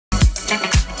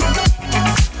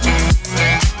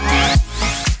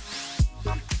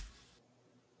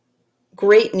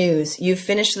Great news. You've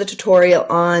finished the tutorial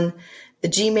on the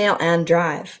Gmail and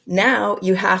Drive. Now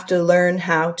you have to learn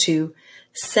how to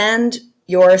send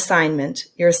your assignment.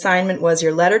 Your assignment was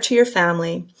your letter to your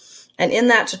family. And in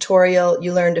that tutorial,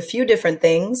 you learned a few different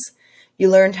things. You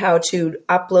learned how to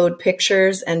upload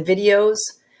pictures and videos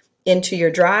into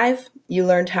your Drive. You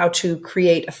learned how to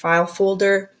create a file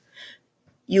folder.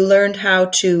 You learned how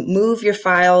to move your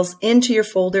files into your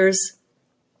folders.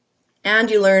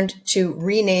 And you learned to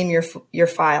rename your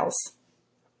files.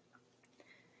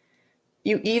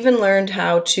 You even learned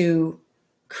how to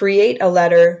create a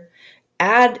letter,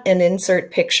 add and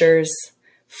insert pictures,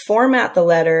 format the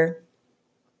letter,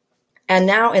 and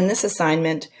now in this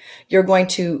assignment, you're going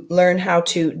to learn how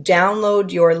to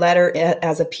download your letter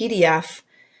as a PDF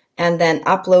and then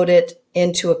upload it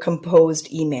into a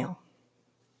composed email.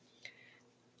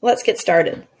 Let's get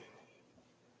started.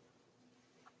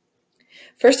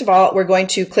 First of all, we're going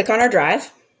to click on our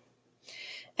Drive,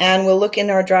 and we'll look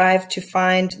in our Drive to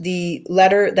find the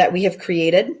letter that we have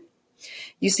created.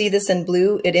 You see this in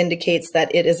blue. It indicates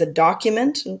that it is a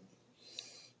document.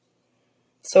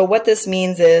 So what this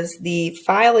means is the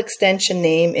file extension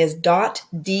name is .docx.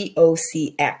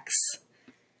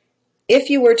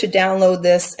 If you were to download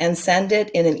this and send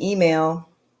it in an email,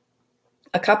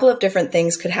 a couple of different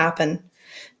things could happen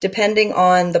depending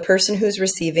on the person who's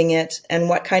receiving it and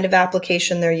what kind of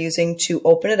application they're using to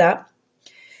open it up.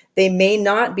 They may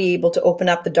not be able to open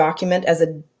up the document as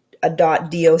a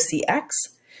 .docx,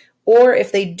 or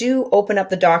if they do open up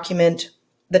the document,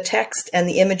 the text and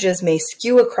the images may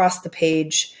skew across the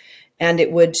page and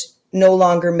it would no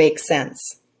longer make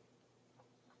sense.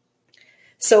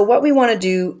 So what we want to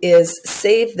do is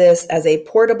save this as a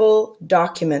portable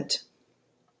document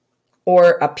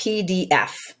or a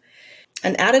PDF.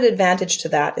 An added advantage to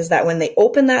that is that when they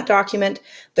open that document,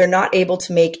 they're not able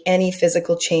to make any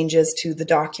physical changes to the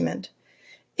document.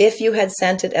 If you had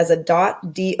sent it as a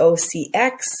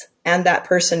 .docx and that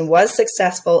person was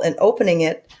successful in opening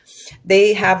it,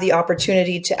 they have the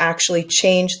opportunity to actually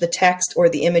change the text or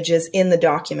the images in the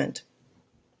document.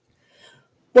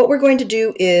 What we're going to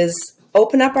do is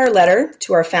open up our letter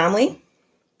to our family,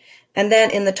 and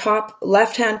then in the top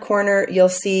left-hand corner, you'll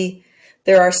see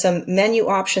there are some menu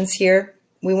options here.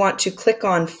 We want to click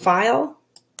on File.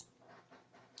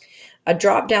 A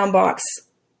drop-down box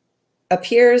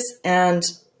appears and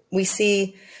we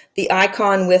see the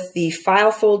icon with the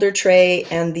file folder tray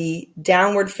and the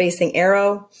downward facing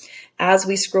arrow. As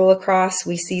we scroll across,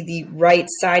 we see the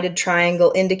right-sided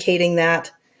triangle indicating that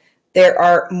there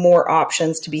are more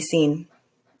options to be seen.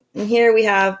 And here we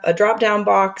have a drop-down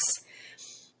box,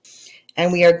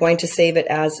 and we are going to save it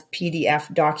as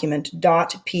PDF document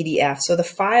 .pdf. So the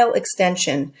file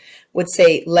extension would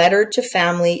say letter to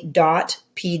family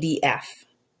 .pdf.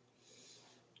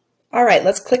 All right,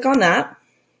 let's click on that.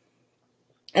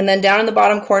 And then down in the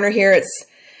bottom corner here, it's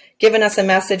given us a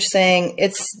message saying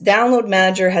its download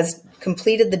manager has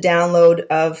completed the download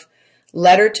of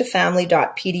letter to family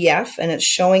 .pdf, and it's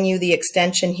showing you the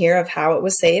extension here of how it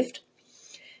was saved.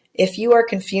 If you are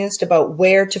confused about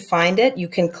where to find it, you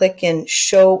can click in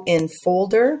Show in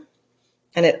Folder,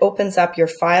 and it opens up your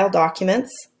file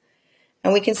documents.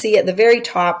 And we can see at the very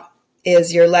top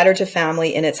is your letter to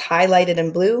family, and it's highlighted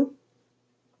in blue.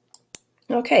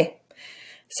 Okay,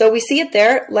 so we see it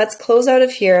there. Let's close out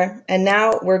of here, and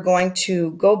now we're going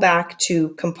to go back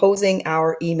to composing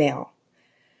our email.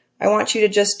 I want you to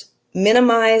just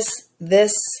minimize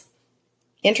this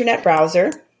internet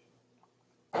browser,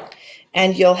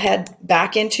 and you'll head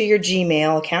back into your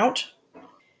Gmail account.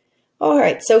 All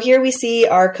right, so here we see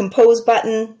our Compose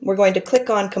button. We're going to click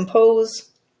on Compose.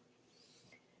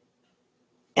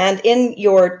 And in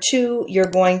your to, you're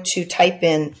going to type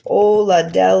in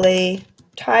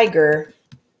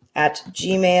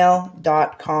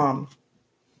oladele.tiger@gmail.com.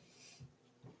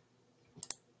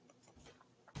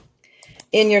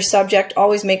 In your subject,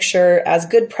 always make sure, as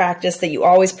good practice, that you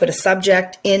always put a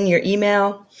subject in your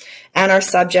email. And our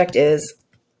subject is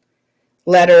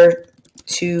letter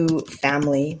to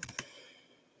family.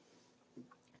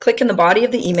 Click in the body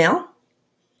of the email.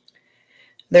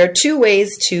 There are two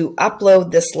ways to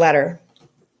upload this letter.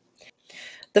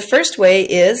 The first way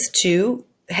is to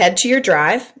head to your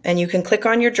Drive, and you can click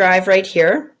on your Drive right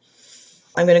here.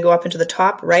 I'm going to go up into the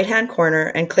top right-hand corner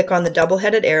and click on the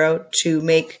double-headed arrow to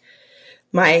make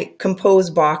my Compose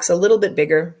box a little bit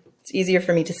bigger. It's easier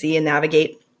for me to see and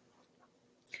navigate.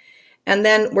 And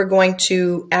then we're going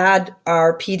to add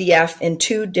our PDF in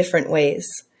two different ways.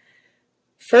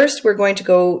 First, we're going to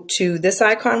go to this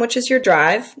icon, which is your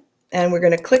Drive, and we're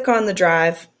going to click on the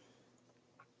Drive.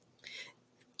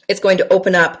 It's going to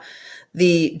open up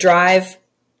the Drive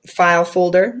file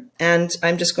folder, and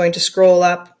I'm just going to scroll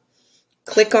up,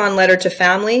 click on letter to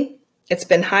family. It's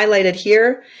been highlighted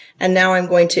here, and now I'm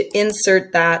going to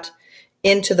insert that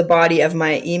into the body of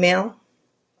my email.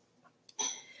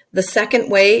 The second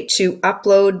way to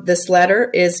upload this letter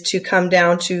is to come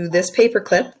down to this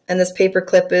paperclip, and this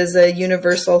paperclip is a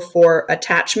universal for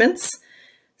attachments.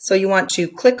 So you want to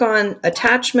click on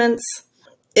attachments.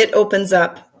 It opens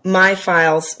up My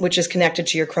Files, which is connected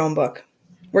to your Chromebook.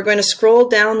 We're going to scroll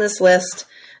down this list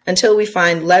until we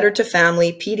find Letter to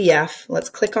Family PDF. Let's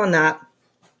click on that,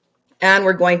 and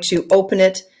we're going to open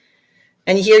it.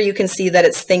 And here you can see that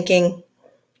it's thinking.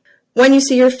 When you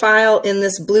see your file in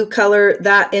this blue color,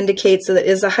 that indicates that it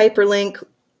is a hyperlink.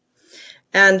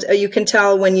 And you can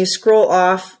tell when you scroll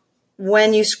off,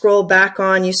 when you scroll back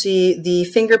on, you see the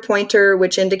finger pointer,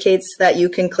 which indicates that you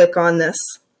can click on this.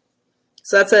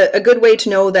 So that's a good way to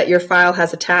know that your file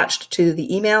has attached to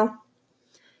the email.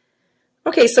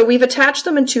 Okay, so we've attached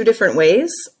them in two different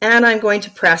ways, and I'm going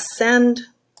to press send.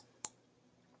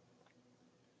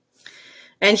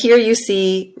 And here you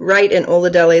see right in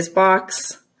Oladele's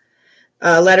box,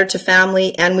 letter to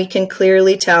family, and we can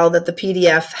clearly tell that the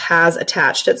PDF has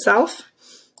attached itself.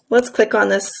 Let's click on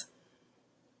this.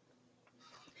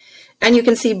 And you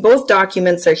can see both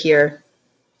documents are here.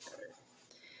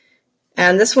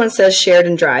 And this one says shared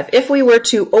in Drive. If we were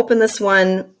to open this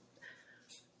one,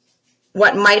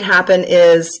 what might happen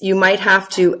is you might have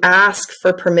to ask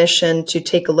for permission to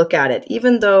take a look at it.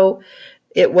 Even though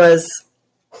it was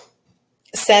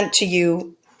sent to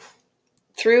you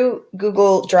through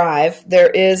Google Drive, there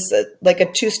is like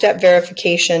a two-step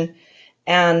verification,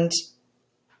 and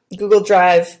Google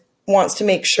Drive wants to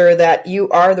make sure that you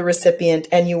are the recipient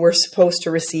and you were supposed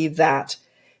to receive that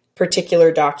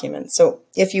particular document. So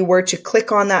if you were to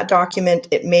click on that document,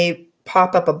 it may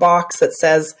pop up a box that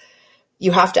says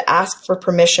you have to ask for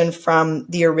permission from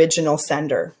the original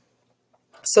sender.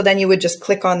 So then you would just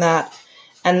click on that,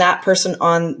 and that person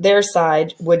on their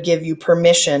side would give you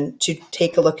permission to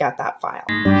take a look at that file.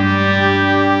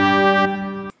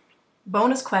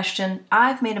 Bonus question: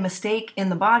 I've made a mistake in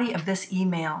the body of this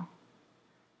email.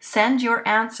 Send your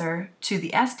answer to the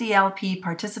SDLP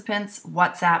participants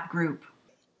WhatsApp group.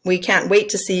 We can't wait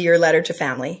to see your letter to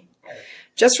family.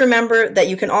 Just remember that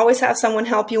you can always have someone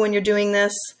help you when you're doing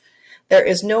this. There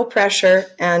is no pressure,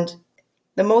 and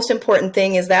the most important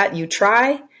thing is that you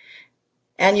try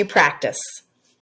and you practice.